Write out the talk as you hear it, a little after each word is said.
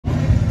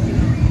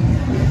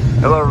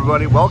Hello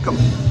everybody, welcome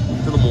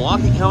to the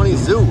Milwaukee County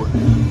Zoo.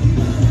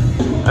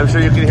 I'm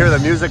sure you can hear the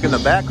music in the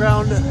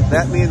background.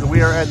 That means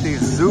we are at the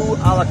Zoo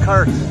a la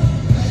Carte.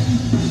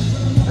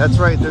 That's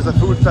right, there's a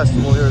food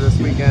festival here this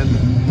weekend.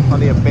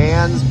 Plenty of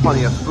bands,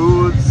 plenty of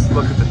foods.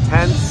 Look at the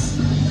tents.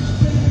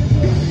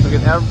 Look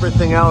at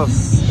everything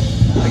else.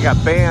 They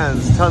got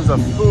bands, tons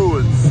of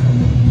foods.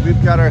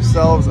 We've got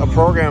ourselves a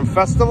program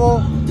festival,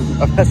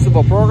 a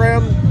festival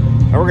program,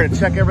 and we're gonna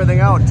check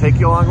everything out and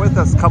take you along with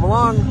us. Come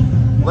along.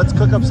 Let's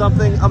cook up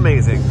something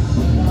amazing.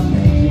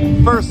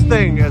 First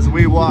thing as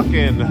we walk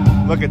in,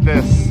 look at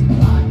this.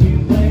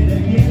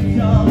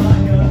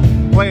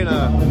 Playing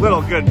a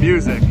little good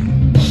music.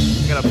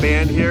 Got a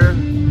band here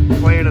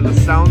playing in the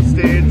sound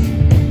stage.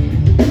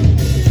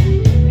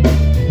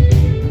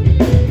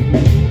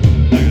 Look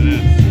at this.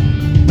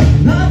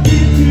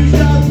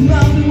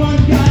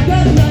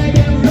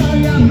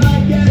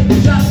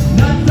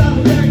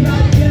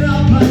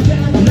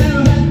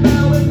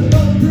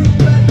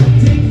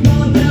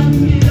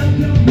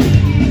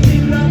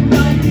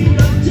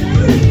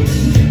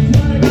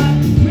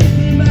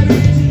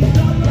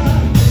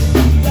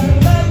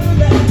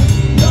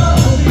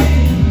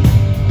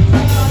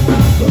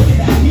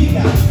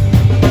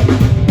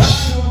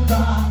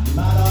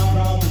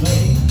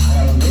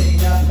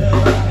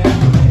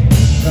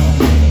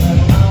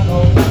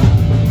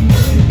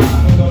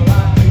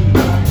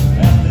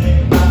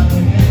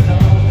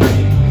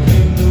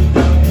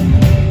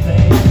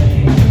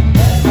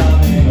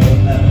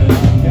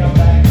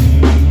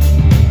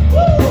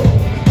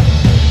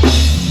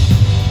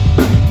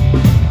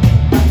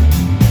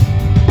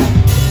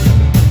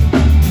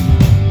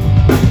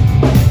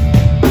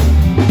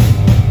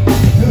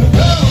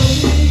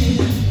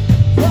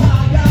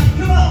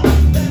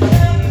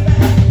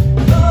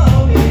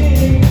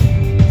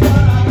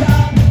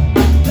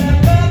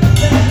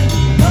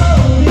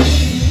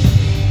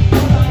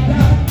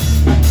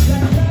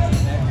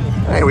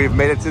 We've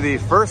made it to the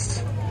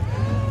first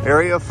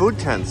area of food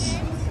tents.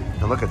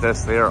 And look at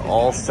this, they are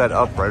all set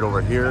up right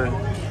over here.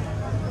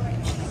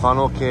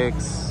 Funnel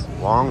cakes,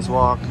 Long's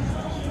Walk,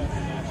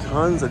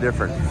 tons of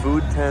different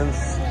food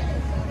tents.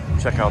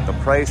 Check out the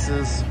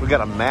prices. We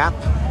got a map.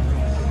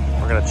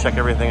 We're gonna check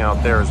everything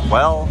out there as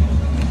well.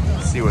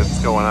 See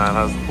what's going on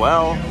as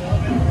well.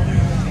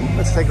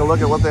 Let's take a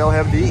look at what they all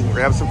have to eat.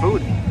 Grab some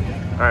food.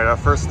 All right, our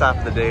first stop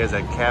of the day is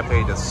at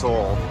Cafe de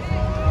Sol.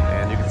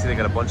 You can see they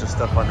got a bunch of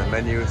stuff on the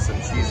menu, some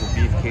cheese and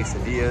beef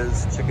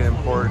quesadillas, chicken and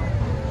pork,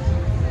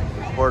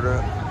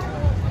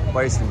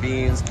 rice and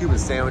beans, Cuban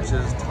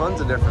sandwiches, tons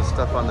of different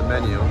stuff on the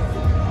menu.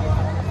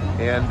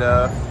 And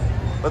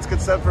let's get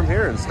set from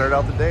here and start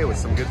out the day with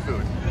some good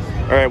food.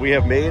 All right, we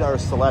have made our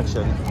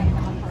selection.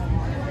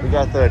 We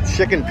got the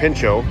chicken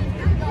pincho,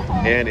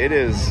 and it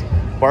is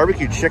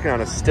barbecue chicken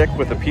on a stick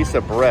with a piece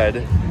of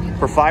bread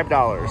for $5.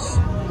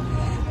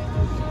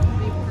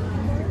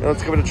 Now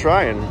let's give it a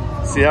try and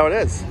see how it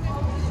is.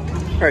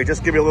 All right,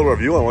 just give you a little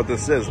review on what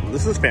this is.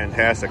 This is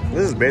fantastic.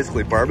 This is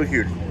basically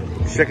barbecued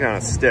chicken on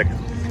a stick.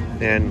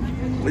 And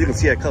you can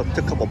see I took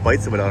a couple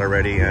bites of it out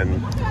already,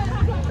 and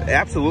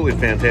absolutely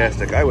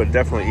fantastic. I would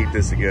definitely eat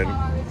this again.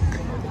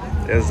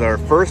 As our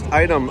first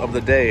item of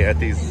the day at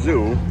the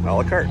Zoo a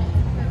la Carte.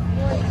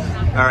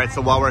 All right,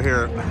 so while we're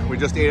here, we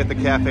just ate at the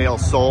Cafe El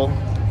Sol.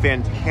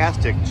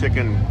 Fantastic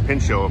chicken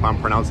pincho, if I'm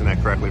pronouncing that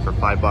correctly, for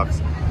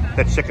 $5.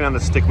 That chicken on the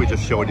stick we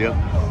just showed you.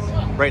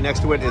 Right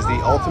next to it is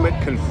the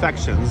Ultimate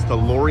Confections, the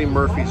Lori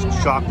Murphy's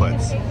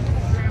chocolates.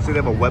 So they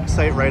have a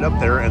website right up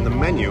there and the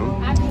menu.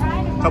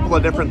 A couple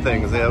of different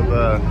things. They have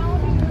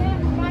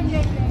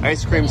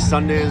ice cream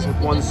sundaes with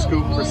 1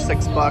 scoop for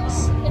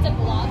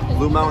 $6.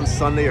 Blue Mountain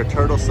Sundae or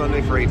Turtle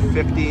Sundae for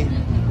 $8.50.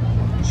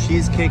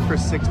 Cheesecake for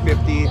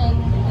 $6.50.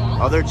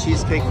 Other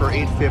cheesecake for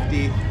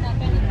 $8.50.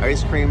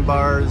 Ice cream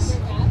bars.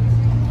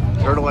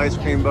 Turtle ice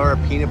cream bar,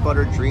 peanut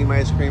butter dream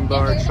ice cream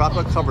bar,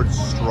 chocolate covered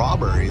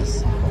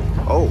strawberries.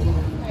 Oh,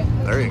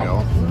 there you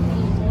go.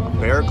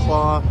 Bear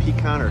claw,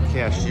 pecan or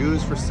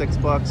cashews for $6.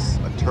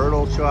 A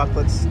turtle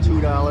chocolates,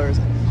 $2.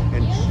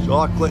 And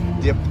chocolate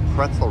dipped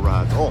pretzel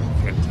rods. Oh,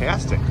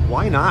 fantastic.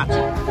 Why not? We're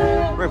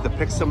gonna have to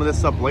pick some of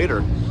this up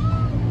later.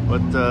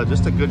 But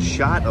just a good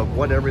shot of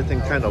what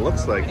everything kind of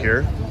looks like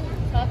here.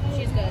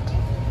 She's good.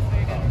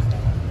 Very good.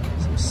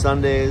 Some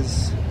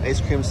sundaes,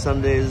 ice cream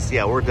sundaes.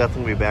 Yeah, we're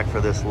definitely back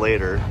for this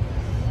later.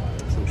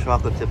 Some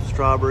chocolate dipped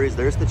strawberries.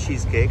 There's the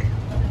cheesecake.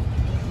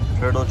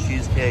 Turtle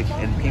cheesecake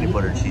and peanut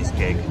butter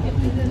cheesecake.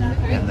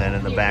 And then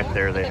in the back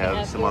there they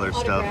have some other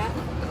stuff.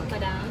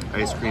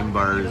 Ice cream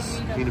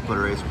bars, peanut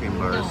butter ice cream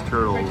bars,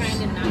 turtles,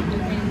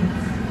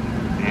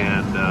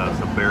 and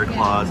some bear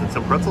claws and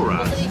some pretzel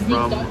rods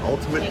from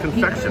Ultimate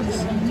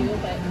Confections.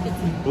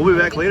 We'll be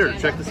back later to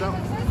check this out.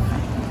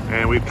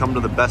 And we've come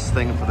to the best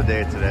thing for the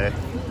day today,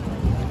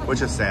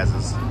 which is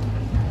Saz's.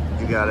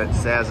 You got it,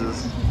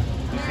 Saz's.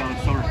 You saw the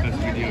Summerfest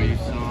video, you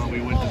saw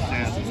we went to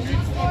Saz's.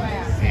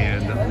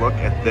 And look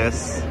at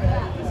this.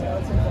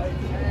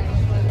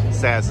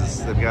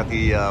 Saz's. They've got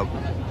the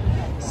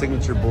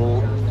signature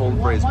pulled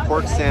braised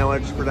pork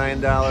sandwich for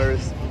 $9.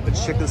 The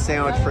chicken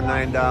sandwich for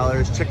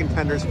 $9. Chicken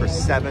tenders for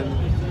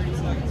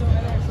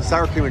 $7.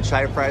 Sour cream and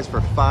chive fries for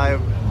 $5.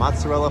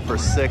 Mozzarella for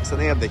 $6. And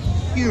they have the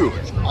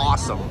huge,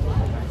 awesome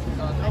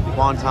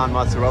wonton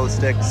mozzarella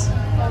sticks.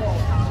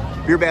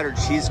 Beer battered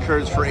cheese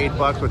curds for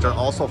 $8, which are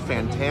also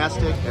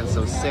fantastic. And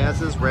some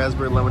Sass's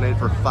raspberry lemonade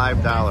for $5.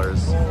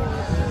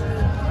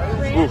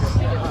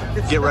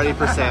 Oof. Get ready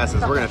for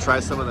Sass's. We're gonna try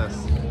some of this.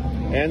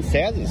 And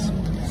Sass's,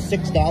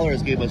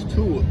 $6 gave us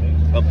 2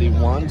 of the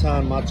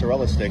wonton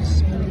mozzarella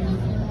sticks.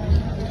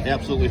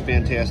 Absolutely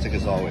fantastic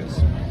as always.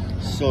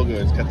 So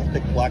good. It's got the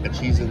thick block of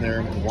cheese in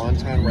there,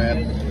 wonton wrap,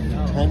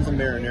 tons of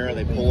marinara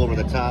they pull over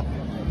the top.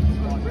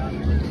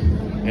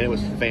 And it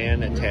was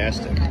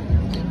fantastic.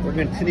 We're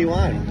gonna continue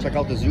on. Check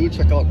out the zoo,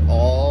 check out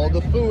all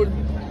the food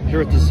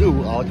here at the zoo,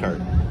 a la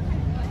carte.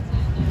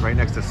 Right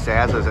next to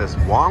Sass's is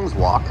Wong's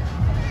Walk.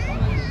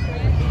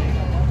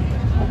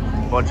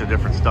 Bunch of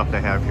different stuff they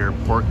have here.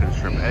 Pork and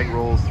shrimp egg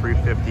rolls,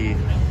 $3.50.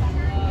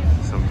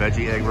 Some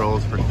veggie egg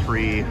rolls for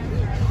 $3.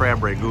 Crab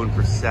ragoon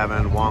for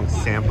 $7. Wong's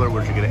sampler,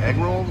 where you get an egg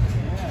roll,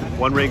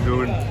 1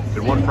 ragoon,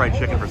 and 1 fried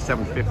chicken for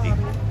 $7.50.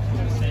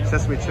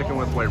 Sesame chicken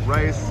with white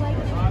rice.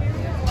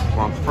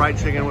 Wong's fried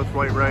chicken with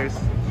white rice.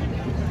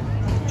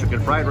 Chicken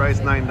fried rice,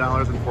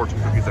 $9, and fortune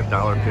cookies at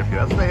 $1.50.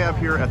 That's what they have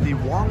here at the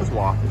Wong's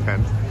Walk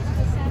tent,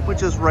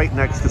 which is right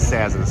next to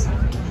Sass's.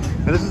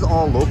 And this is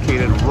all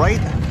located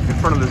right in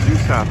front of the zoo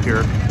stop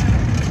here,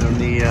 in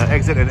the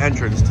exit and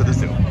entrance to the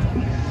zoo.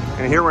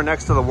 And here we're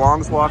next to the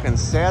Wong's Walk and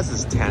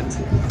Sass's tent,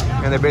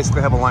 and they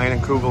basically have a Lion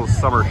and Kugel's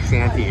summer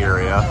shanty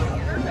area.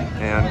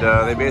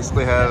 And they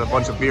basically have a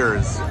bunch of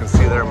beers. You can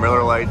see there,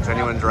 Miller Lite,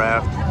 Genuine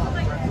Draft,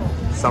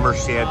 Summer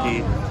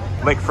Shanty,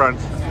 Lakefront,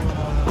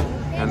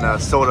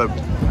 and soda.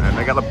 And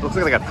they got, looks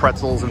like they got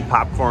pretzels and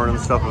popcorn and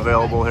stuff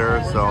available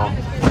here. So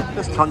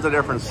just tons of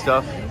different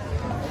stuff.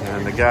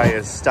 And the guy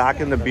is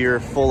stocking the beer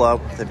full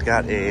up. They've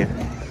got a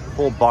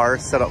whole bar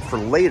set up for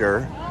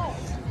later.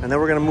 And then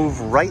we're gonna move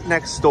right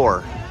next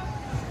door.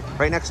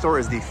 Right next door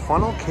is the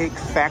Funnel Cake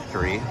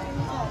Factory.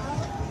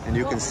 And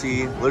you can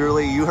see,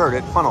 literally, you heard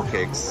it, funnel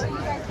cakes.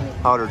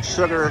 Powdered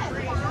sugar,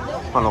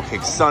 funnel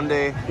cake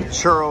sundae,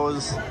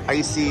 churros,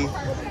 icy,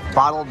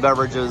 bottled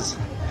beverages.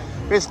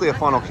 Basically a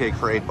funnel cake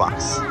for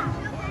 $8.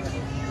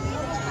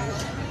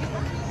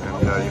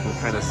 And you can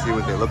kind of see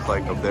what they look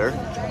like up there.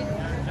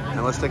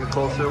 And let's take a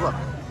closer look.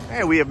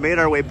 Hey, we have made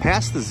our way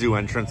past the zoo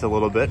entrance a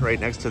little bit, right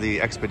next to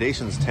the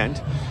Expeditions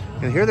tent.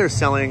 And here they're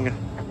selling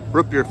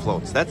root beer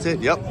floats. That's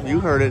it, yep, you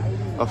heard it.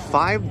 A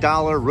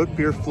 $5 root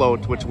beer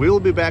float, which we will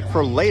be back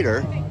for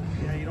later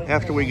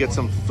after we get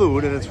some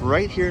food. And it's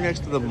right here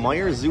next to the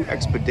Meyer Zoo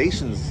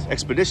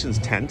Expeditions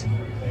tent.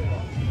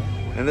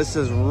 And this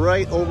is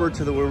right over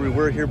to where we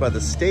were here by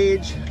the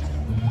stage.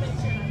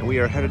 And we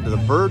are headed to the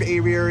bird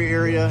aviary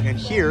area. And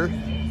here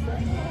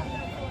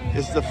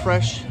is the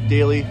Fresh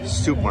Daily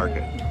Soup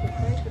Market.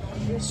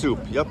 Soup,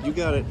 yep, you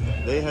got it.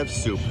 They have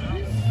soup.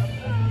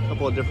 A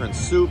couple of different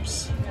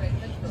soups.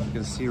 You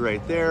can see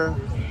right there.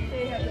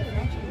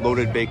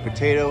 Loaded baked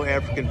potato,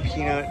 African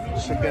peanut,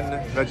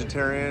 chicken,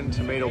 vegetarian,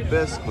 tomato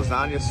bisque,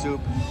 lasagna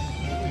soup.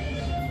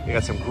 You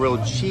got some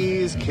grilled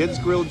cheese, kids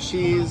grilled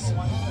cheese.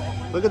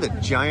 Look at the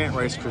giant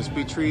Rice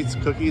Krispie treats,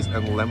 cookies,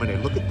 and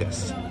lemonade. Look at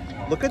this.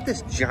 Look at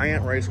this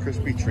giant Rice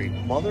Krispie treat.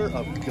 Mother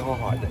of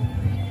God.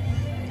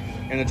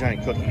 And a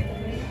giant cookie.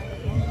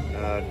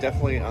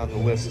 Definitely on the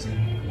list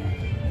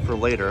for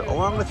later,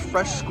 along with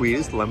fresh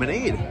squeezed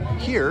lemonade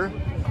here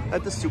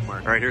at the soup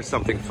market. All right, here's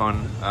something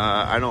fun.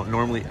 I don't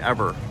normally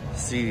ever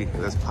see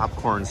this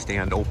popcorn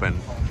stand open,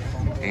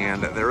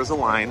 and there is a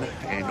line,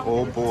 and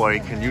oh boy,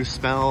 can you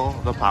smell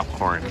the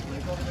popcorn.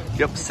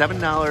 Yep,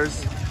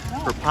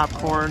 $7 for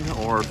popcorn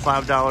or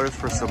 $5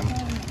 for some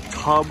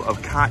tub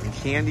of cotton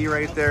candy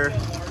right there.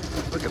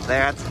 Look at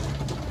that.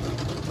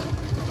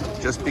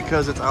 Just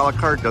because it's a la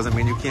carte doesn't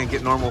mean you can't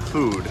get normal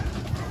food.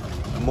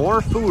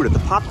 More food at the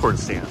popcorn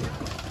stand.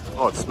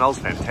 Oh, it smells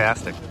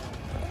fantastic.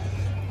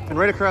 And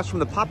right across from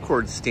the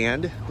popcorn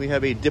stand, we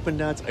have a Dippin'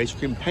 Dots ice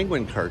cream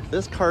penguin cart.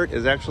 This cart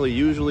is actually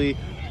usually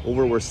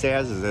over where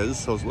Sass's is,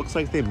 so it looks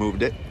like they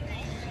moved it.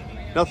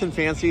 Nothing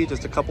fancy,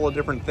 just a couple of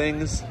different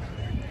things.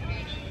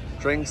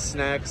 Drinks,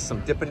 snacks,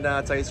 some Dippin'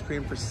 Dots ice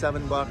cream for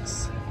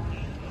 $7.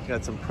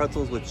 Got some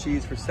pretzels with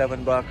cheese for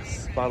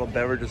 $7. Bottled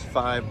beverages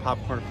 $5,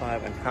 popcorn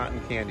 $5, and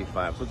cotton candy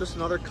 $5. So just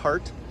another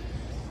cart.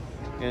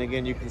 And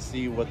again, you can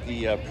see what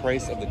the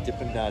price of the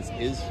Dippin' Dots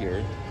is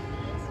here.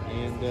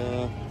 And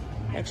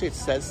actually it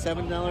says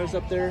 $7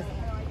 up there.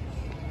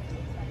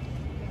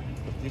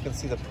 You can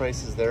see the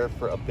prices there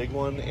for a big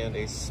one and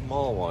a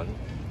small one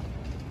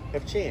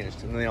have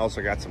changed. And then they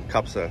also got some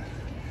cups of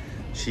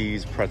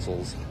cheese,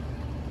 pretzels,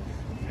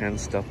 and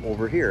stuff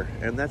over here.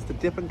 And that's the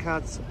Dippin'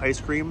 Dots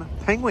ice cream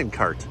penguin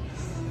cart.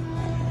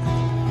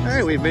 All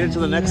right, we've made it to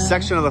the next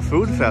section of the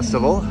food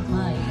festival.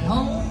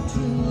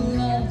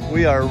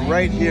 We are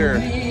right here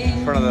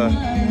in front of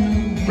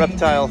the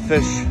reptile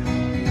fish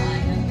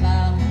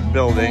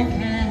building.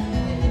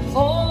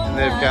 And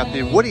they've got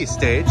the Woody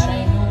stage.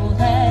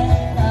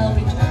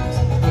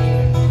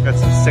 Got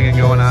some singing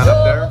going on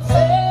up there.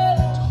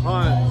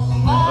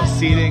 Tons of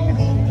seating,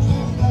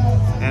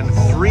 and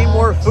 3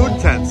 more food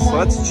tents. So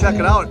let's check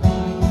it out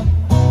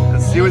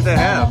and see what they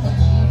have.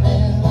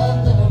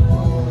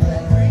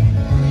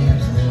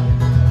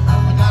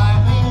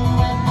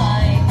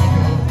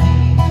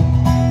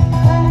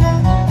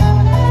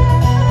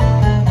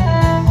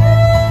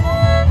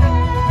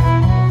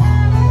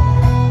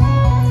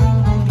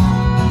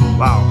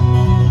 Wow.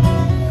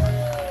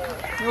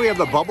 Here we have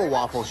the bubble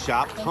waffle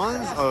shop.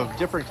 Tons of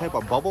different type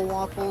of bubble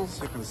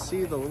waffles. You can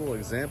see the little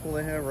example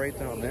they have right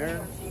down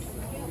there.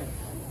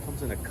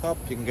 Comes in a cup.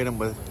 You can get them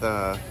with,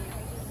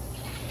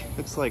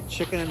 looks like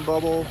chicken and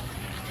bubble,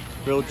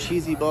 grilled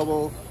cheesy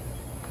bubble,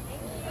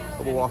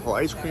 bubble waffle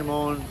ice cream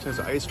on. There's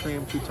ice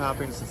cream, 2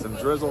 toppings, and some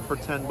drizzle for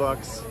 10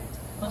 bucks.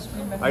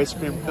 Ice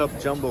cream cup,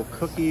 jumbo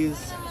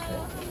cookies.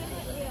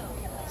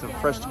 Some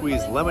fresh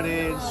squeezed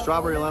lemonade,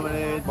 strawberry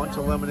lemonade, bunch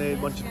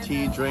of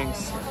tea,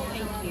 drinks,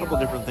 a couple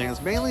different things.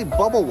 Mainly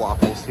bubble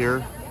waffles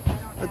here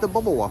at the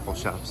bubble waffle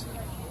shops.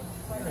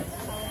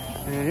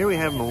 And here we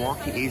have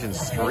Milwaukee Asian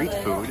street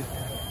food.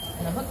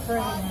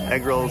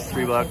 Egg rolls,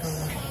 3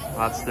 bucks.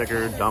 Hot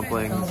sticker,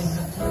 dumplings,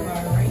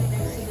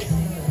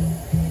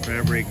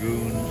 cranberry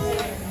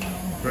goons,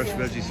 fresh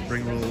veggie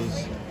spring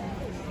rolls,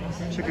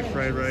 chicken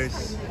fried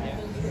rice,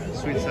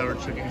 sweet sour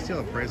chicken. You can see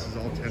all the prices,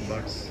 all 10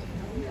 bucks.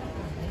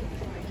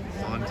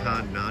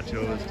 Wonton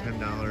nachos,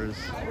 $10.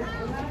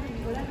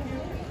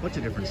 Bunch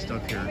of different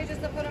stuff here.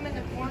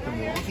 The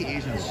Milwaukee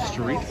Asian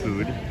street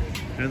food,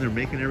 and they're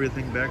making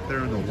everything back there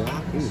in the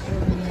walk. Ooh,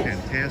 looks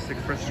fantastic.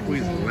 Fresh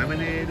squeezed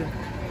lemonade.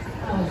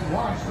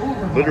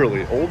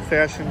 Literally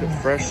old-fashioned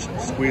fresh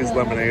squeezed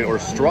lemonade or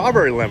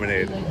strawberry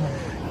lemonade.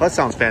 That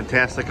sounds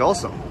fantastic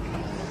also.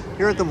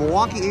 Here at the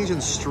Milwaukee Asian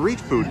street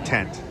food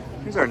tent.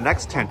 Here's our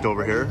next tent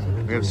over here.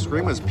 We have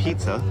Screama's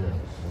Pizza.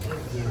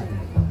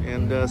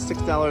 And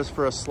 $6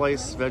 for a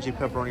slice, veggie,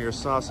 pepperoni, or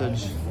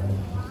sausage.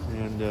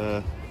 And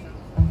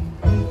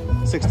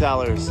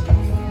 $6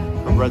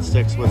 for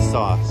breadsticks with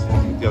sauce.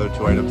 The other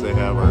 2 items they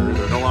have are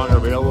either no longer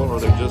available or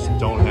they just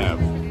don't have.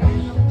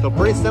 So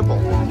pretty simple,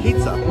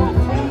 pizza.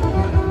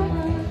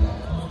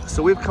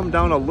 So we've come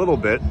down a little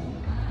bit,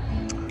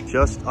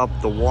 just up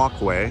the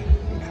walkway. You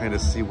can kind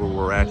of see where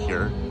we're at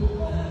here.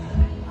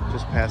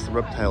 Just past the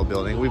reptile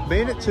building. We've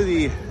made it to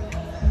the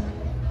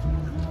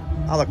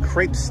a la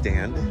crepe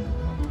stand.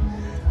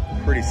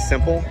 Pretty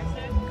simple.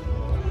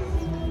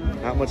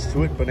 Not much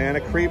to it.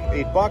 Banana crepe,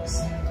 8 bucks.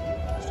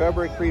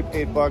 Strawberry crepe,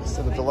 8 bucks.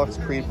 And the deluxe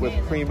crepe with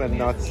cream and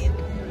nuts,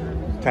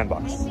 10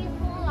 bucks.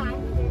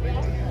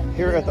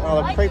 Here at the a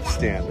la crepe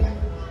stand.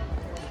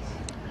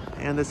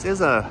 And this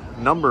is a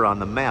number on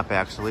the map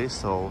actually.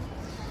 So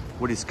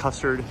Woody's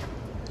custard.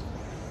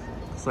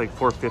 It's like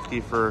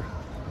 $4.50 for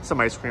some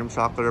ice cream,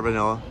 chocolate or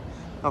vanilla.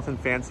 Nothing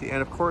fancy.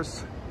 And of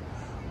course,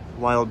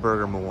 Wild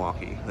Burger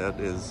Milwaukee. That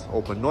is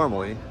open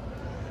normally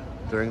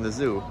during the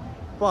zoo.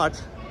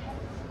 But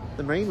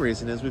the main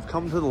reason is we've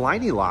come to the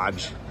Liney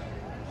Lodge.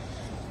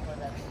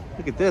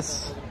 Look at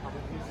this.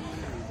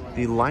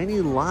 The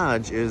Liney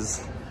Lodge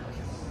is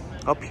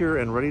up here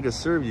and ready to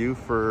serve you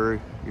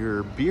for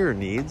your beer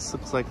needs.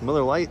 Looks like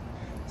Miller Lite,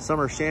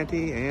 Summer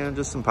Shanty, and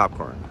just some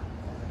popcorn.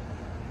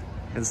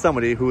 And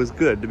somebody who is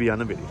good to be on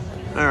the video.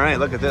 All right,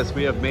 look at this.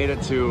 We have made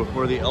it to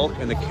where the elk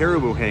and the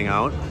caribou hang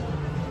out.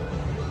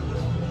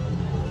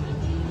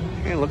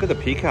 And look at the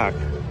peacock.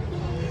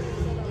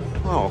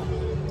 Oh,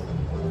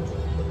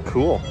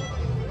 cool.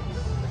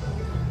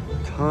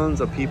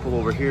 Tons of people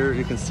over here.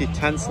 You can see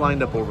tents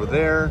lined up over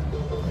there.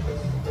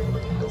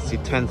 You can see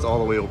tents all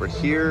the way over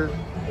here.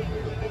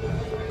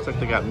 Looks like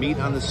they got meat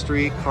on the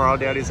street.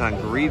 Crawdaddy's on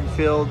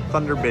Greenfield,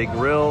 Thunder Bay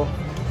Grill.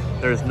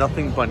 There's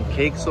Nothing Bundt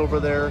Cakes over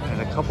there,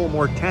 and a couple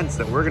more tents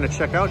that we're gonna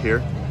check out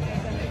here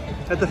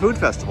at the food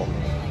festival.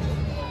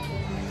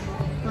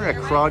 We're at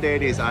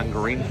Crawdaddy's on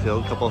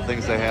Greenfield. A couple of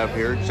things they have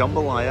here.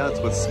 Jambalaya, it's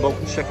with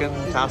smoked chicken,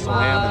 tassel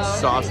ham, and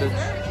sausage.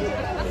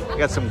 We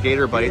got some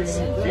gator bites,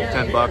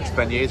 10 bucks,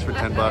 beignets for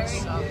 10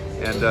 bucks.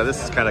 And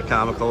this is kind of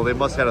comical. They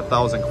must have had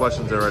 1,000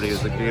 questions already.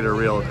 Is the gator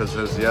real? Because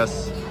it says,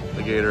 yes,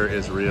 the gator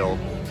is real.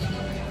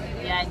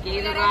 Yeah,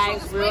 gator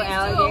bites, real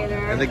alligator.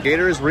 And the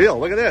gator is real.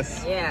 Look at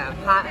this. Yeah,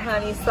 hot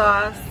honey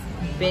sauce,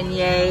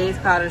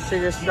 beignets, powdered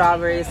sugar,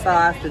 strawberry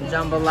sauce, the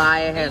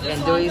jambalaya has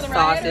andouille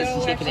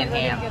sausage, chicken, and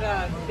ham.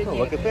 Oh,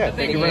 look at that.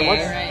 Thank you very much.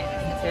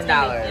 $10.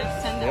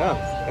 Yeah,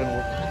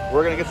 and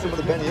we're going to get some of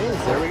the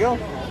beignets. There we go.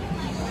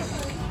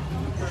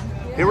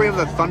 Here we have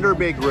the Thunder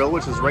Bay Grill,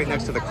 which is right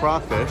next to the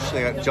crawfish.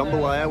 They got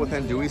jambalaya with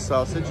andouille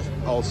sausage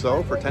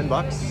also for 10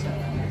 bucks.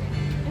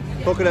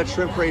 Coconut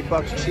shrimp for 8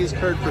 bucks, cheese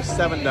curd for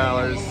 $7,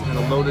 and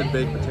a loaded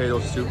baked potato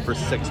soup for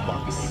 6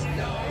 bucks.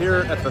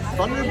 Here at the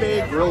Thunder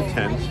Bay Grill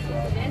tent,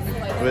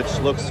 which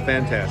looks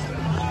fantastic.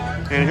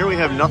 And here we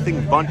have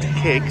Nothing Bundt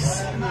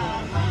Cakes.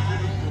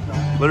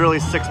 Literally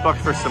 6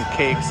 bucks for some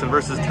cakes. And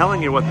versus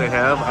telling you what they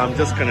have, I'm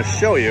just gonna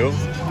show you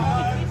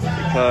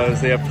because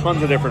they have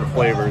tons of different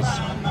flavors.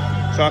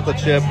 Chocolate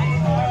chip,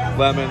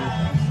 lemon,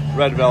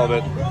 red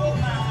velvet,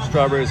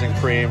 strawberries and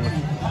cream,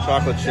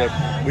 chocolate chip.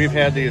 We've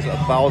had these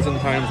 1,000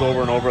 times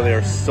over and over. They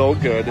are so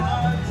good.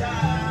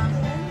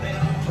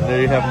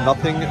 There you have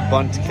nothing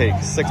Bundt cake,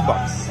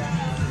 $6.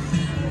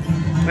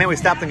 And we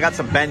stopped and got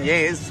some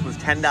beignets. It was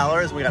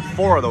 $10. We got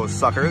 4 of those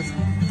suckers.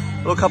 A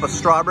little cup of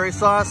strawberry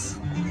sauce,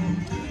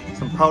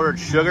 some powdered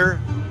sugar.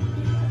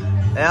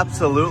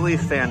 Absolutely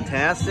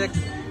fantastic.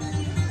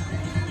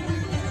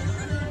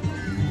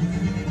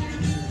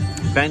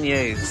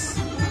 Beignets.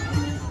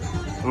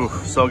 Ooh,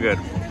 so good.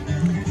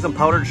 Some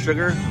powdered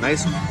sugar,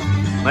 nice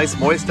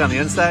moist on the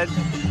inside.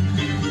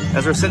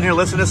 As we're sitting here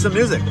listening to some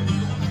music.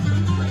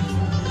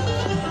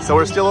 So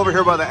we're still over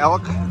here by the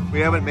elk. We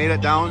haven't made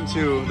it down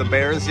to the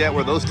bears yet,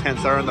 where those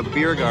tents are, and the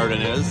beer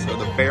garden is, or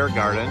the bear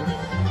garden.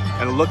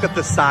 And look at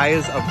the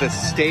size of the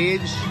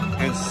stage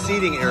and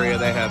seating area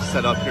they have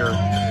set up here.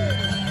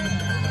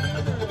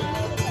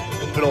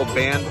 Good old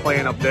band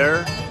playing up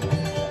there.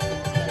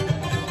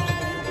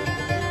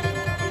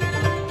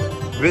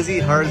 Vizzy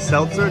Hard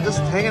Seltzer,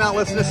 just hanging out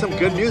listening to some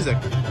good music.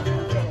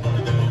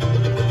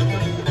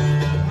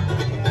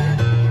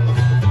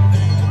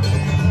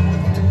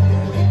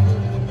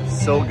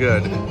 So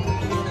good.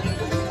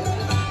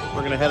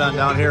 We're gonna head on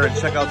down here and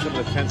check out some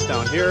of the tents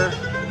down here.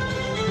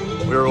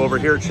 We were over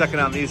here checking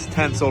on these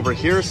tents over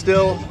here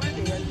still.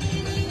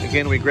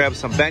 Again, we grabbed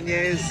some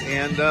beignets,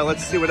 and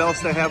let's see what else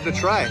they have to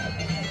try.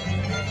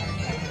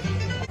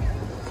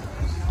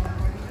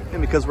 And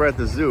because we're at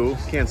the zoo,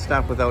 can't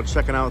stop without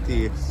checking out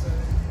the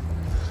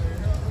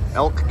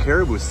elk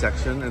caribou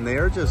section, and they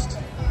are just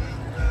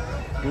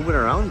moving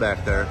around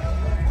back there.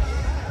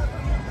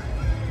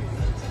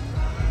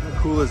 How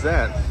cool is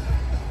that?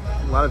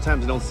 A lot of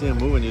times you don't see them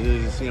moving, you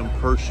usually see them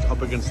perched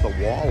up against the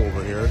wall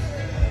over here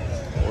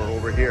or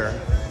over here.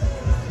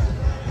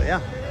 But yeah,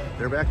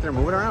 they're back there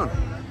moving around.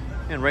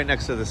 And right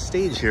next to the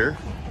stage here,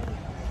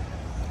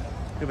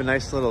 we have a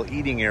nice little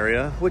eating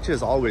area, which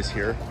is always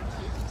here.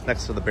 It's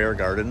next to the bear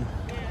garden.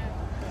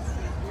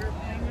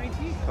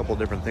 A couple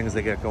different things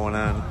they got going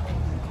on.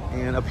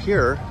 And up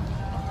here,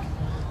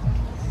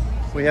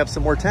 we have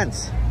some more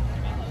tents.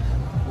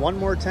 One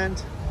more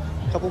tent,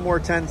 a couple more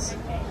tents.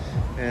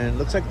 And it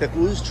looks like the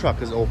ooze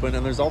truck is open,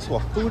 and there's also a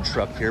food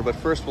truck here, but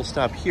first we'll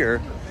stop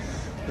here.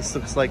 This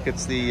looks like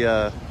it's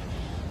the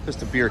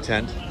just a beer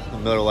tent, the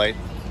Miller Lite,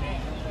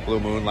 Blue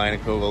Moon, Line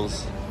of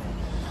Kugels,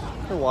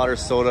 for water,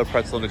 soda,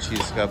 pretzel, and a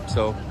cheese cup.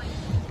 So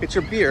get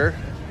your beer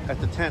at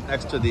the tent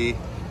next to the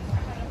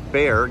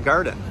bear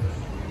garden,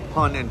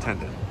 pun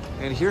intended.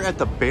 And here at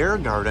the bear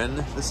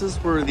garden, this is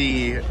where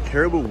the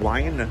Caribou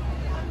Wine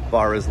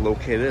Bar is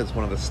located. It's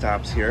one of the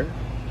stops here.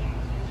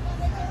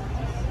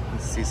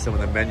 See some of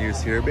the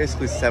menus here.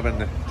 Basically $7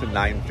 to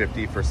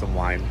 $9.50 for some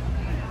wine.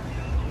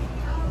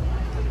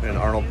 And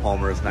Arnold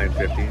Palmer is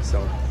 $9.50.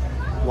 So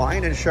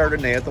wine and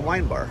Chardonnay at the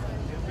wine bar.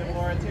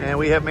 And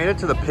we have made it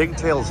to the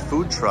Pigtails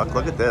food truck.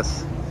 Look at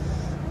this.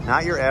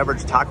 Not your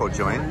average taco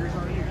joint.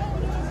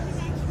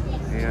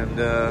 And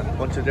a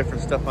bunch of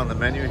different stuff on the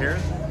menu here.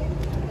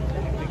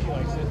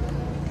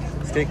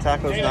 Steak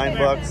tacos,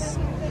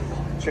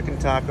 $9. Chicken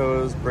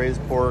tacos,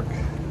 braised pork,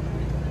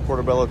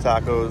 portobello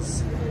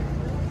tacos,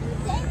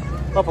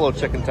 buffalo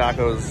chicken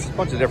tacos, a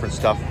bunch of different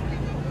stuff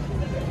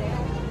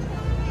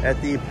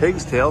at the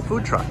Pig's Tail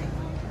food truck.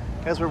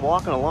 As we're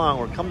walking along,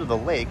 we're coming to the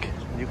lake.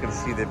 You can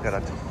see they've got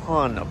a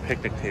ton of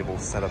picnic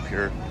tables set up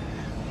here.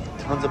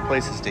 Tons of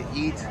places to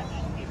eat.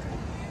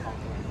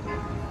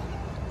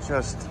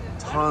 Just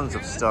tons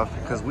of stuff,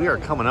 because we are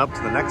coming up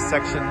to the next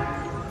section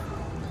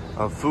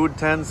of food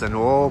tents, and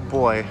oh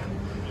boy,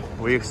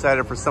 are we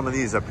excited for some of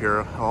these up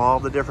here. All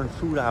the different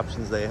food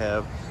options they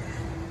have.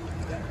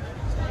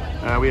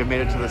 We have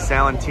made it to the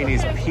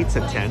Salentini's pizza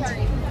tent.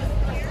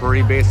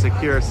 Pretty basic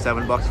here,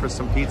 $7 for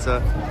some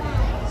pizza,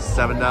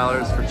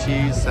 $7 for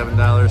cheese,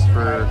 $7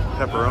 for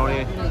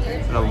pepperoni,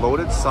 and a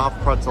loaded soft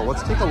pretzel.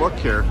 Let's take a look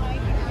here.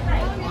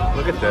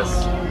 Look at this.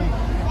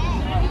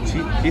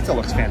 Pizza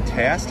looks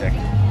fantastic.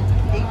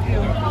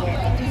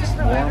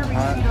 Warm,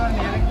 hot.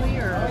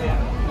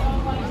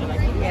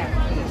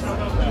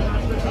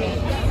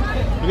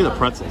 Look at the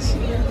pretzels.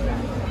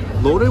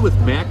 Loaded with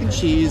mac and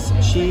cheese,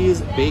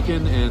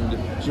 bacon, and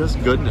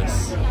just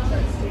goodness.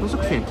 Those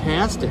look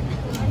fantastic.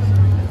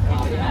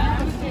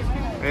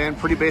 And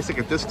pretty basic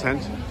at this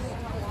tent.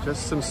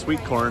 Just some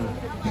sweet corn.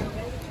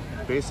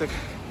 Basic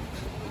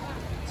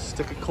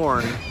stick of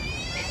corn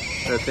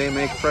that they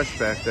make fresh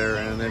back there.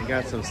 And they've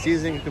got some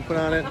seasoning you can put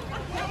on it.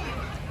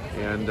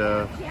 And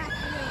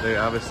they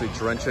obviously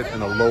drench it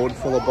in a load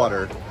full of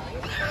butter.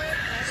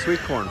 Sweet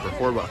corn for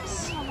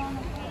 $4.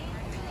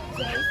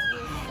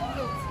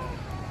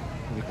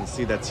 You can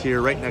see that's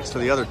here right next to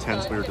the other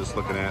tents we were just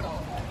looking at,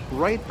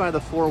 right by the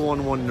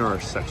 411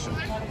 Nourish section.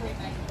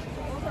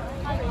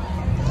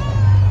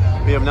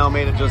 We have now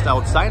made it just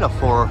outside of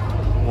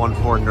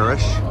 414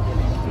 Nourish.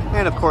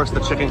 And of course the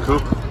chicken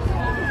coop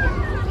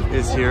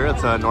is here.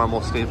 It's a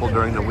normal staple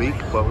during the week,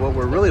 but what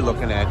we're really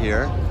looking at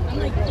here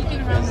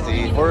is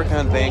the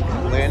Huracan Bank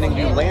Landing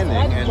View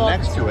Landing, and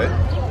next to it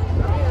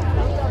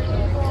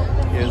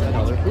is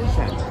another food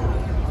tent.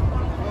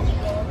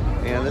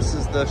 And this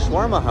is the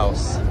Shawarma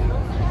House.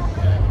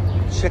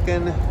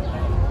 Chicken,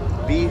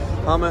 beef,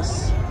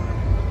 hummus,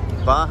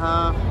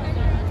 Baja,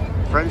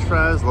 French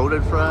fries,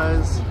 loaded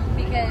fries.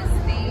 Because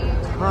they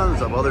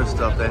Tons of other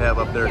stuff they have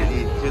up there to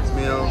eat. Kids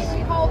meals.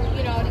 hope,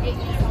 you know, to get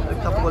you A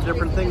couple of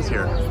different things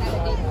here.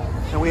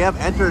 And we have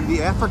entered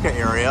the Africa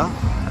area.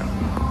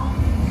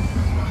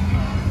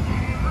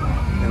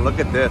 And look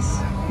at this.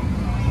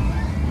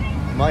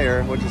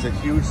 Meijer, which is a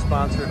huge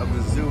sponsor of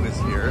the zoo, is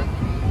here.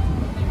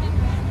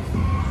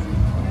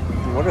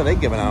 And what are they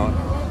giving out?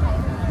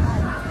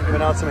 They're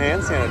giving out some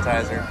hand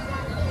sanitizer.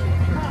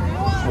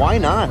 Why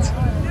not?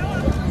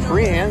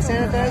 Free hand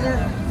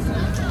sanitizer?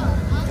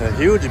 A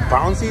huge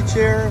bouncy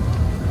chair?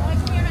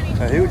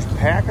 A huge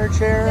packer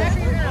chair?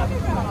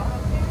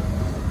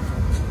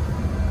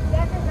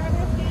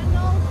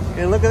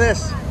 And look at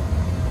this.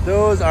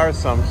 Those are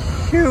some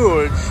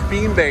huge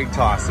beanbag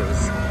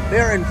tosses.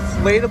 They're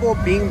inflatable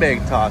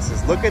beanbag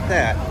tosses. Look at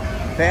that.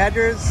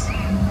 Badgers,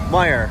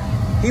 Meijer,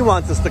 he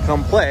wants us to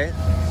come play,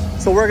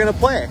 so we're gonna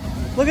play.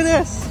 Look at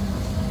this.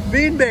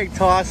 Beanbag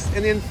toss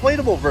in the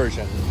inflatable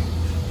version.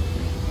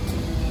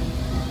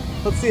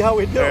 Let's see how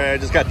we do. I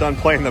just got done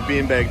playing the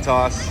beanbag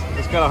toss.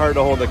 It's kind of hard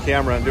to hold the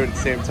camera and do it at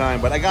the same time,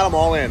 but I got them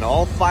all in,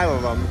 all 5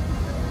 of them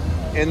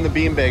in the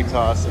beanbag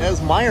toss. As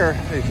Meijer,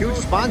 a huge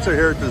sponsor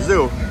here at the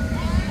zoo,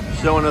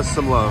 showing us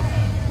some love.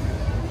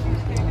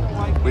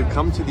 We've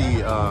come to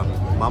the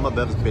Mama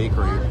Bev's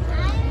Bakery.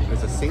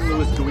 It's a St.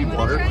 Louis gooey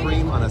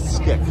buttercream on a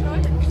stick.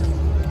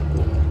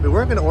 We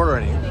weren't gonna order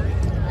any,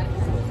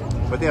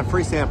 but they have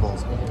free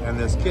samples, and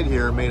this kid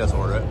here made us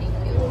order it.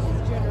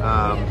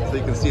 So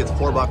you can see it's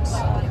 $4.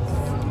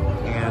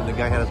 And the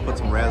guy had us put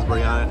some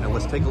raspberry on it, and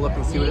let's take a look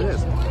and see what it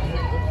is.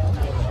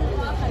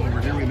 Over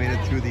here we made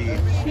it to the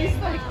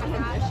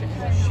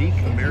Chic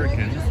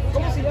American. A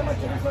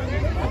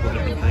couple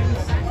different things.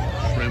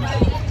 Shrimp,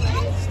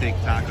 steak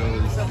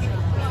tacos. A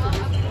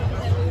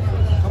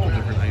couple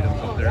different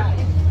items up there.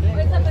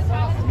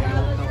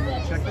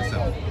 Check this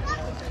out.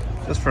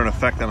 Just for an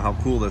effect on how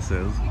cool this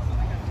is.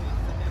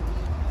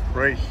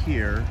 Right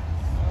here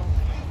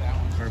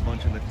are a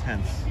bunch of the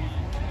tents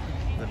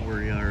that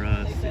we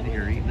are sitting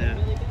here eating at.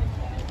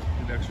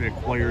 We've actually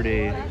acquired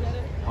a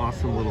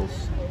awesome little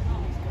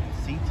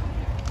seat,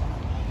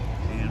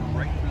 and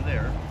right through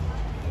there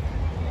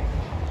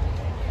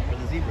are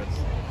the zebras,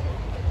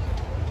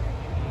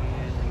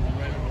 and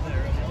right over there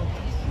are the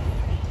elephants.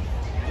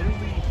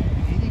 Literally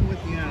eating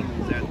with the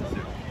animals at the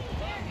zoo.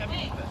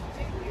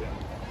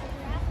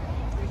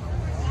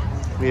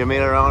 We have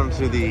made it around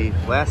to the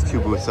last 2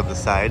 booths of the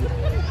side.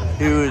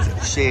 Huge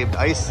shaved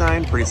ice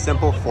sign, pretty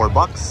simple,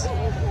 $4.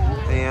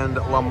 And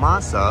La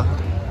Masa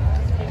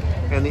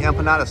and the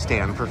empanada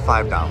stand for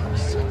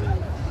 $5.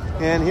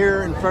 And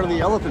here in front of the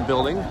elephant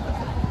building,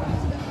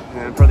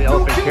 and in front of the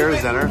elephant care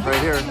center,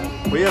 right here,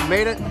 we have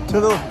made it to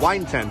the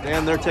wine tent,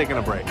 and they're taking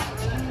a break.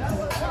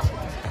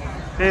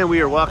 And we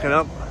are walking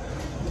up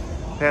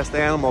past the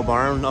animal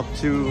barn up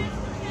to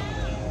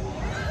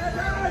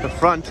the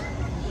front.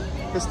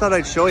 Just thought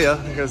I'd show you,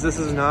 because this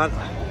is not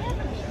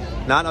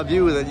a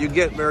view that you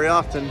get very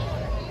often.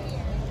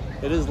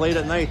 It is late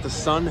at night. The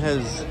sun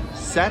has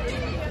set,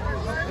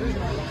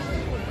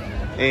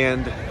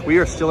 and we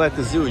are still at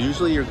the zoo.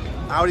 Usually you're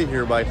out of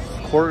here by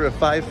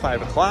 4:45,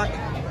 5 o'clock.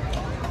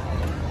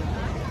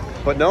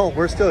 But no,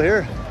 we're still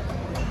here,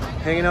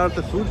 hanging out at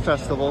the food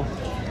festival.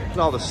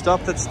 And all the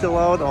stuff that's still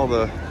out, all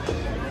the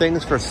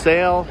things for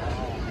sale.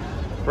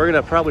 We're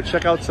gonna probably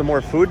check out some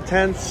more food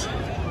tents.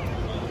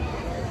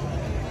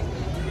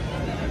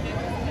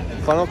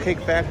 Funnel Cake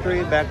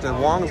Factory, back to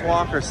Wong's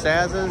Walk or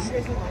Saz's,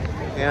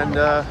 and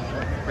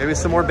maybe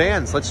some more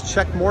bands. Let's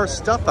check more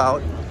stuff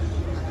out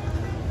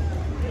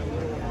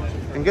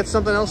and get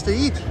something else to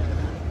eat.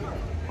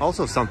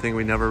 Also something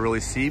we never really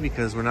see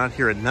because we're not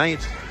here at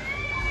night.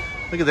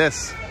 Look at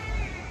this.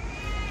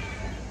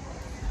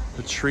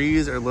 The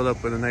trees are lit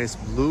up with a nice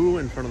blue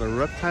in front of the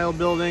reptile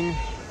building.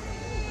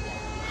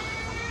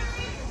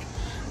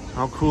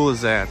 How cool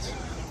is that?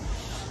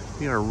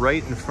 We are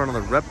right in front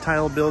of the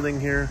reptile building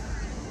here.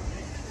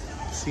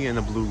 Seeing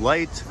a blue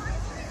light.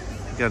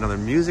 We got another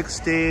music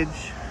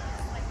stage.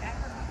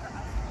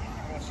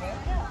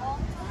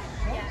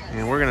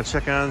 And we're gonna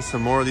check on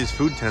some more of these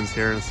food tents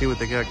here and see what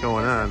they got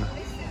going on.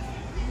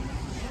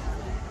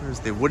 There's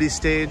the Woody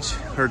stage.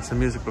 Heard some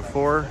music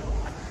before.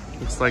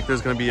 Looks like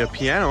there's gonna be a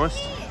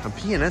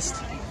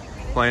pianist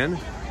playing.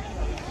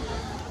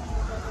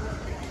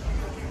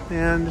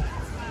 And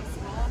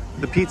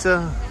the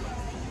pizza,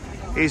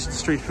 Asian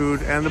street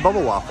food, and the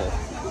bubble waffle.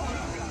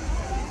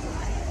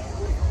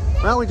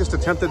 Well, we just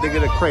attempted to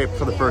get a crepe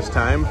for the first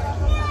time,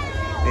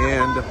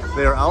 and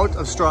they're out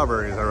of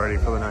strawberries already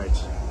for the night.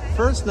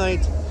 First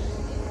night,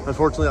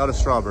 unfortunately, out of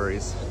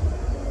strawberries.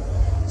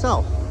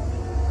 So,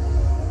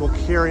 we'll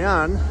carry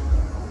on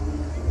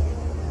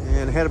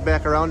and head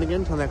back around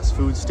again to the next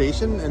food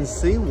station and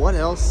see what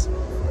else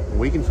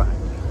we can find.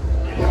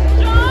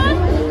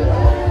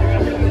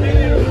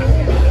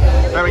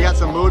 All right, we got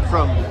some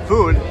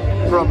food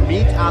from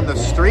Meat on the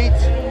Street.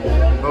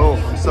 Oh,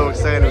 I'm so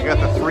excited. We got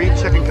the 3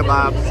 chicken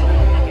kebabs.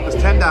 It was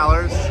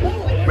 $10.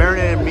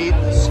 Marinated meat,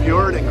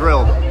 skewered and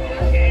grilled.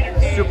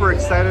 Super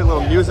excited. A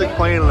little music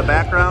playing in the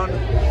background.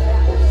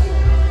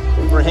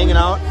 We're hanging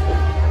out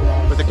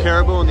with the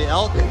caribou and the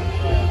elk.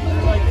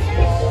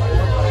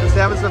 Just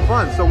having some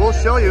fun. So we'll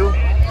show you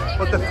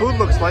what the food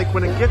looks like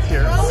when it gets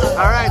here.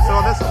 All right,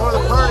 so this is where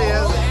the party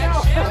is.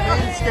 The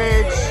main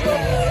stage.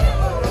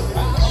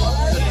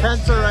 The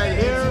tents are right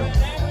here.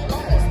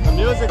 The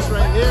music's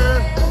right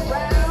here.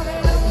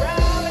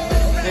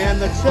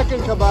 And the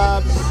chicken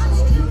kebabs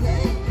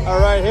are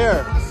right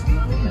here.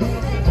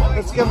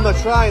 Let's give them a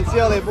try and see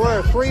how they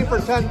were. 3 for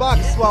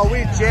 $10 while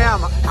we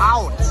jam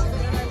out.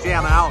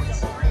 Jam out.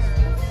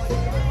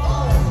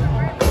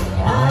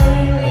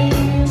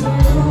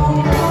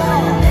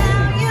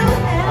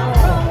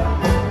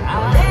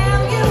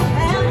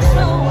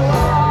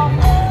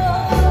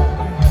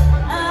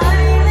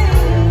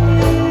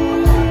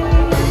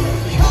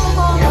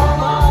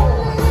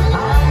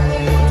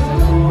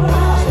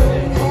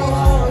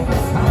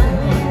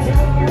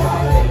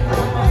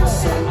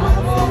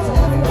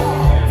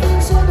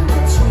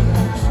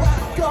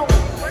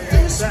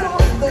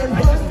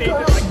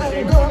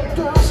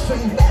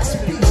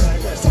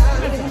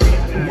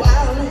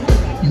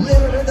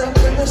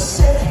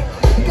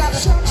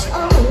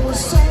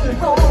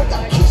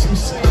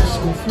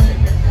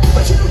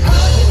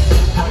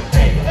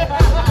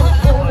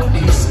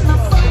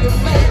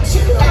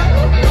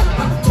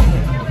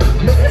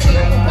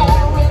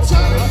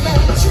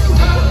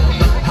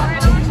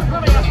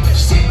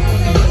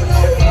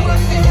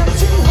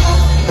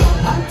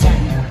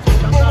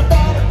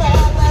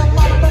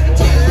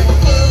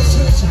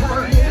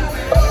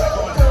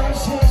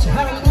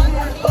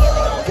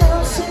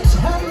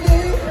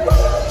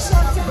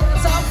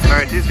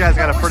 These guys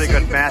got a pretty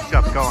good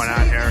mashup going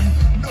on here.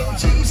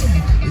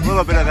 A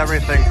little bit of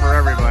everything for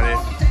everybody.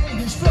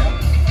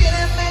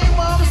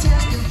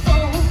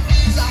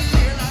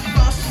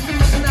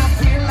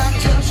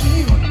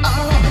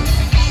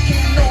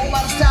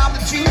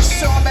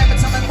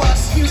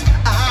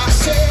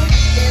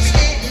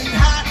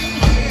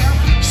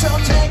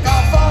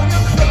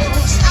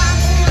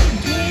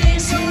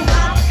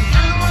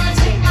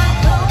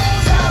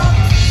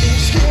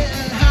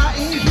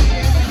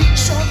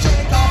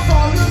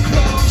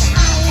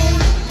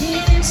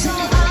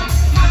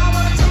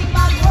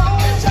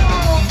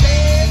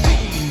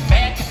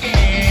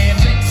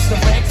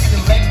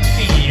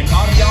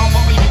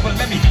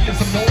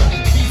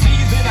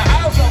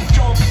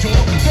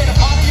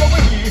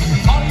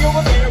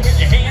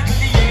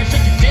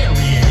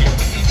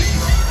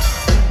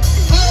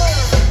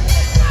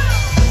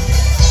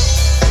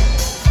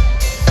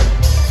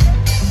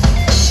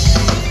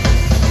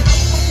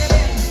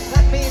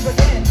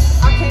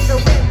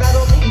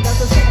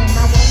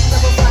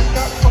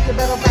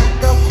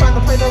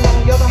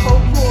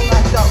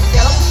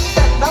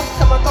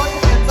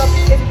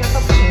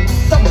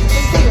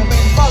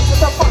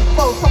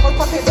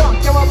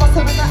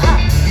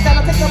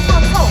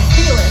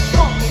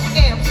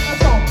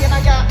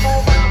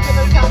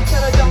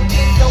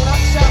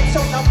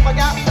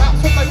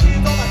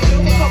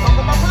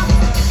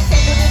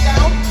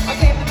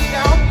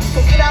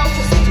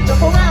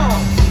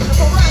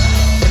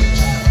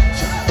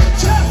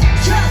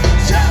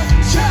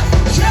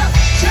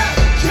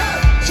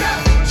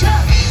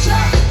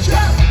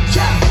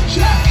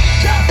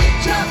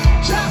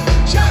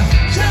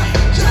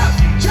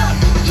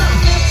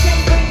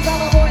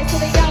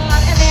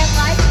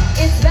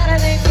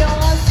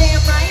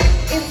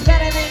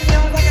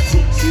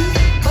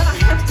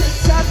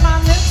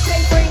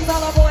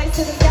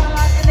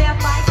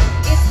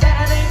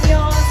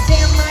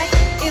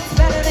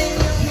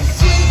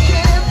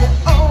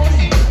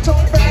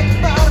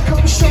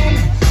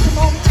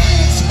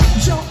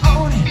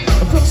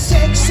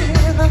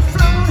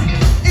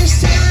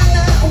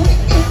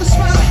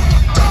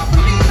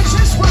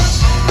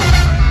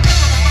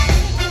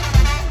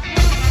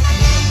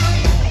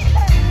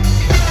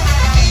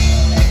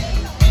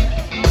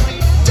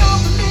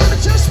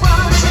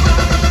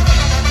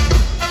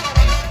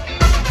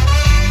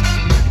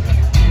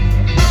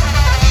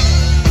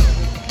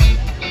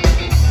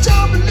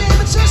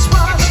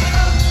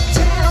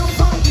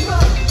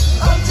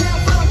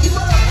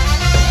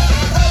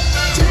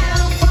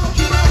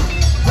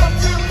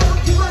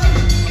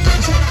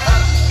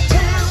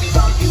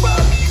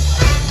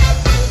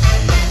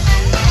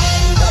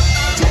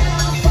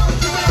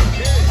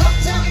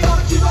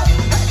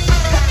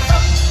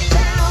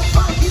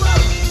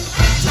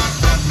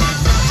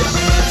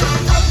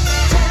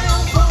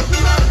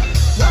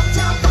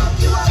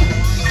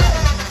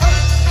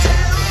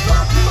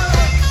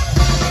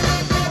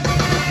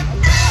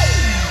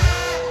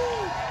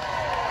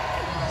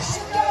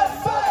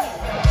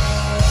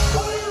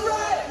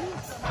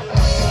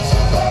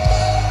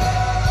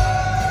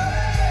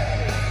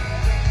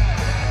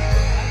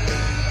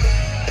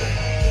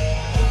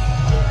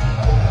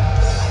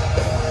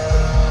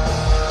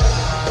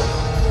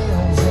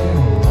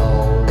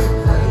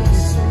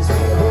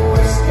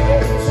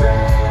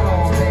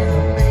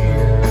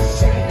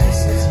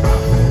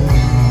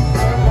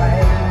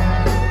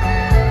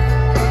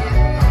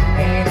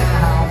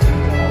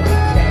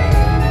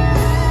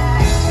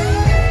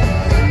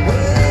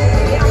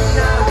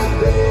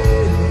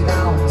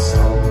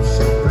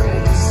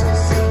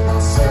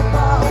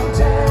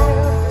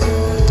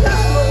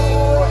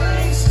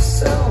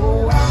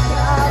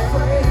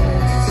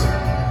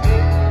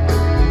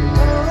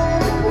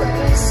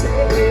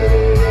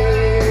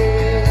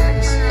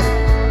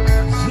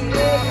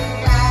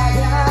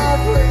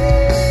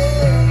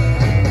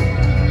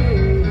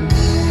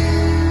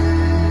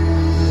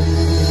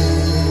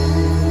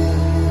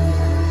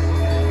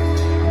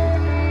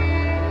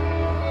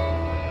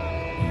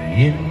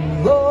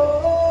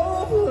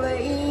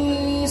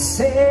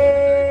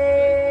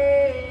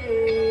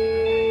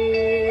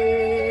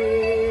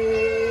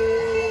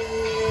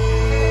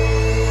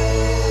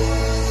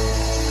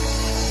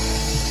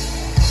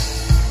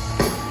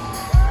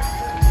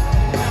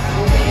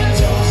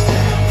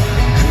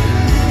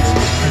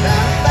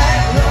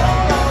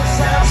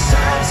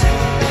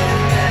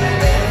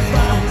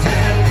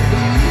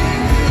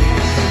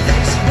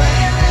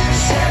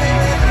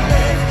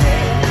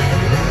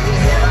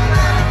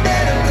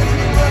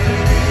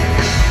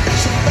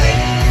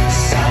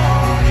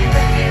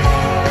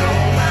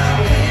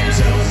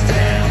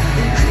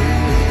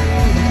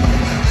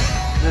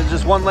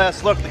 one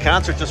last look. The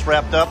concert just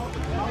wrapped up.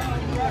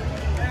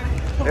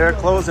 They're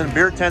closing.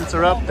 Beer tents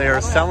are up. They are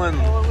selling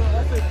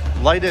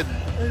lighted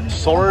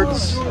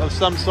swords of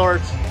some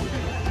sort.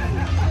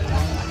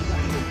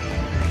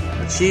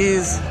 The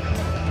cheese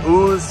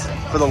ooze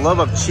for the love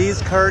of cheese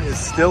cart is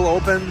still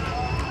open.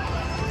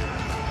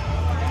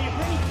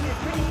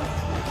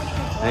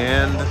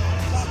 And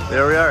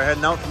there we are,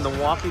 heading out from the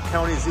Milwaukee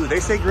County Zoo.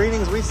 They say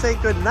greetings, we say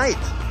good night.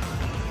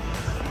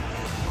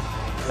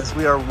 As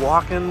we are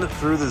walking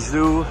through the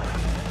zoo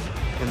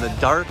in the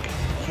dark,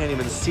 can't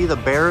even see the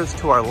bears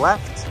to our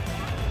left.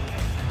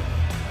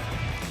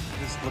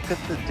 Just look at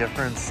the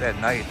difference at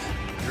night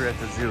here at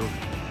the zoo.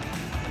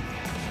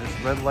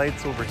 There's red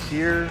lights over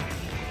here.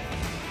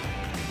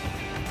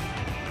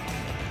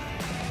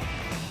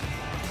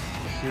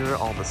 You hear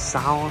all the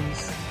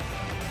sounds.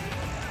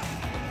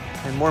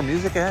 And more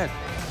music ahead.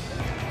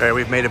 All right,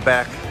 we've made it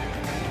back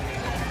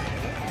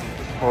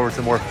over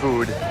to more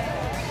food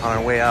on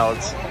our way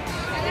out.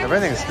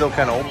 Everything's still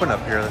kind of open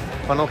up here. The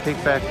funnel cake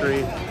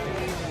factory,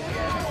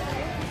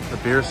 the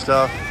beer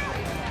stuff,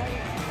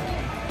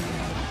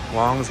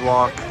 Long's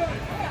Walk.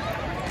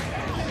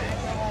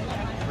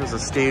 There's a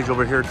stage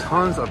over here,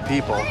 tons of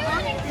people.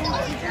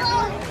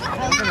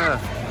 I'm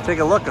gonna take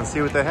a look and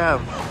see what they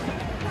have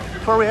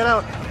before we head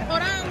out.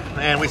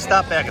 And we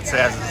stopped back at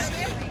Saz's.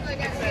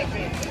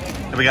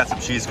 And we got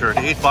some cheese curd,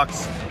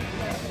 $8.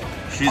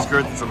 Cheese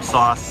curd and some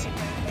sauce.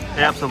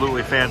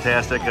 Absolutely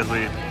fantastic as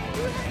we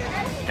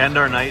end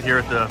our night here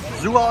at the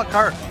Zoo a la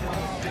carte.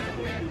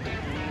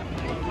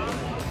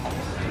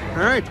 All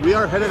right, we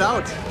are headed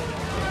out.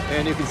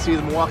 And you can see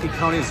the Milwaukee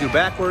County Zoo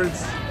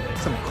backwards.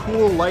 Some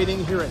cool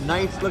lighting here at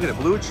night. Look at it,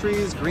 blue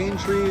trees, green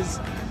trees.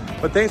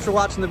 But thanks for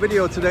watching the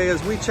video today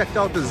as we checked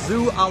out the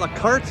Zoo a la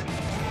carte.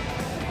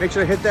 Make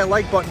sure to hit that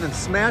like button and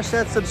smash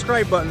that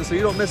subscribe button so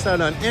you don't miss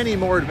out on any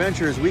more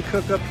adventures we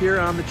cook up here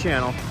on the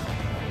channel.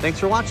 Thanks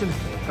for watching,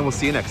 and we'll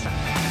see you next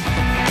time.